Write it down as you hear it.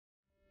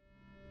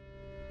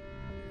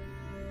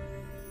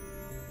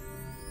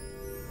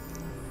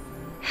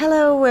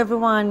Hello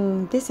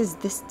everyone, this is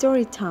the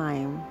story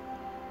time.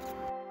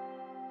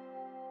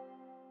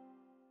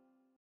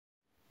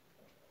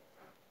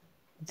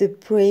 The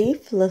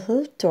Brave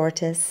Little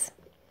Tortoise.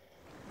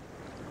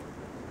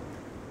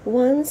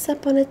 Once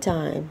upon a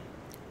time,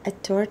 a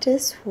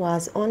tortoise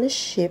was on a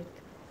ship,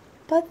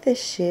 but the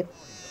ship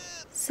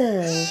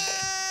sank.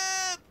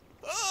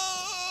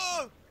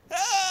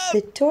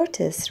 The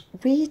tortoise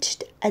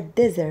reached a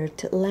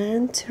desert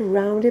land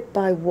surrounded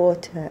by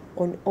water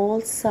on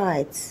all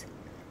sides,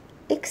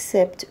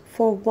 except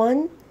for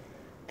one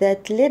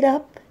that led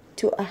up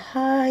to a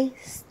high,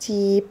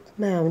 steep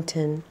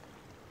mountain.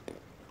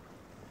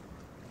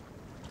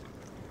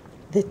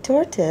 The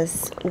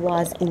tortoise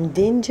was in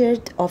danger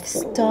of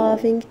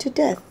starving to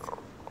death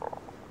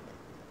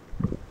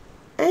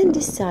and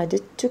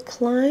decided to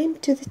climb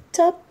to the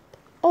top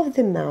of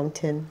the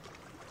mountain.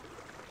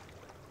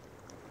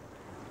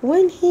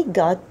 When he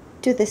got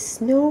to the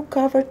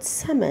snow-covered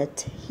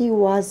summit, he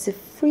was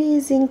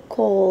freezing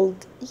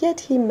cold,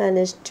 yet he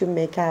managed to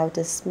make out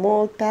a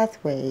small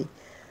pathway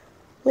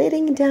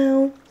leading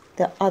down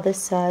the other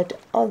side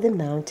of the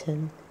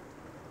mountain.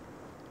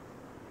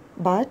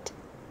 But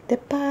the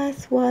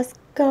path was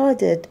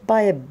guarded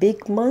by a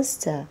big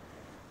monster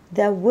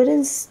that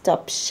wouldn't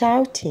stop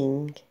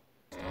shouting.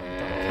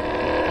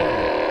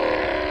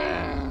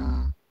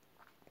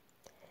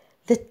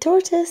 The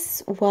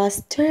tortoise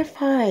was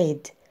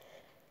terrified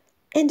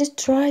and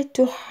tried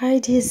to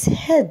hide his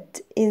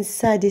head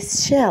inside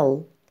his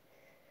shell.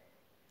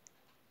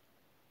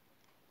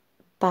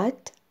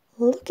 But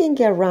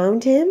looking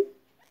around him,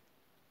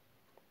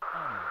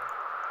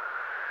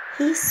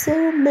 he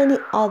saw many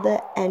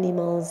other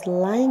animals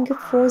lying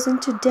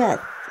frozen to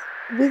death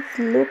with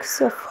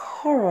looks of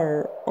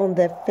horror on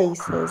their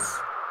faces.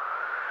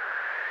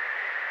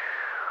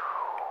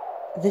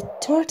 The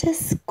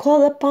tortoise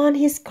called upon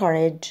his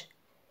courage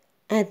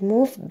and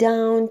moved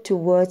down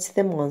towards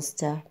the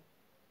monster.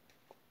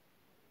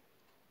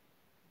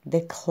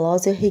 The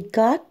closer he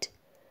got,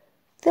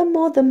 the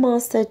more the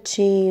monster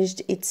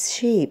changed its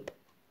shape.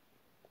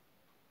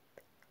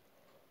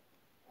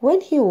 When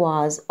he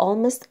was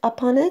almost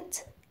upon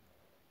it,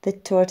 the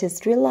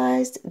tortoise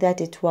realized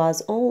that it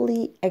was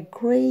only a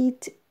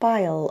great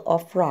pile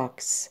of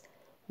rocks,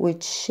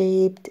 which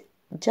shaped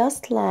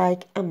just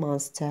like a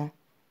monster.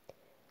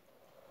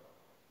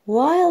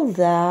 While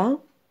there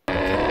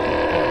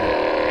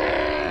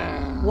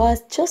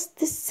was just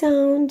the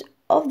sound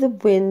of the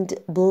wind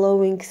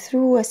blowing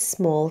through a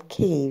small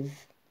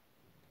cave.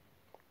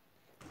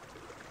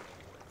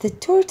 The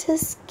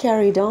tortoise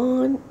carried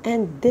on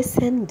and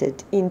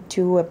descended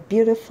into a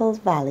beautiful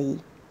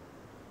valley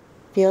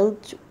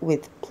filled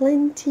with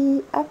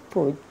plenty of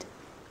food.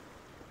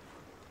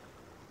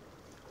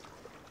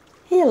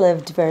 He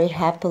lived very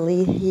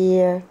happily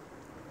here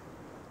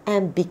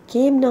and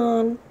became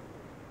known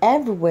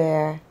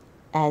everywhere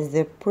as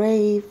the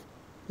Brave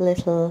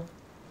Little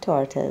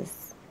Tortoise.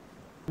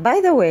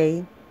 By the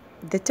way,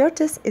 the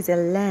tortoise is a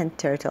land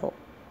turtle.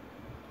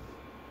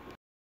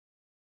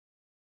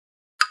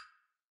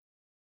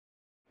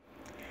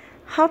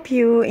 Hope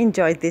you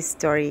enjoyed this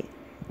story.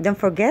 Don't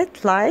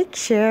forget, like,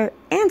 share,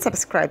 and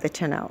subscribe the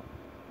channel.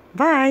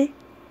 Bye!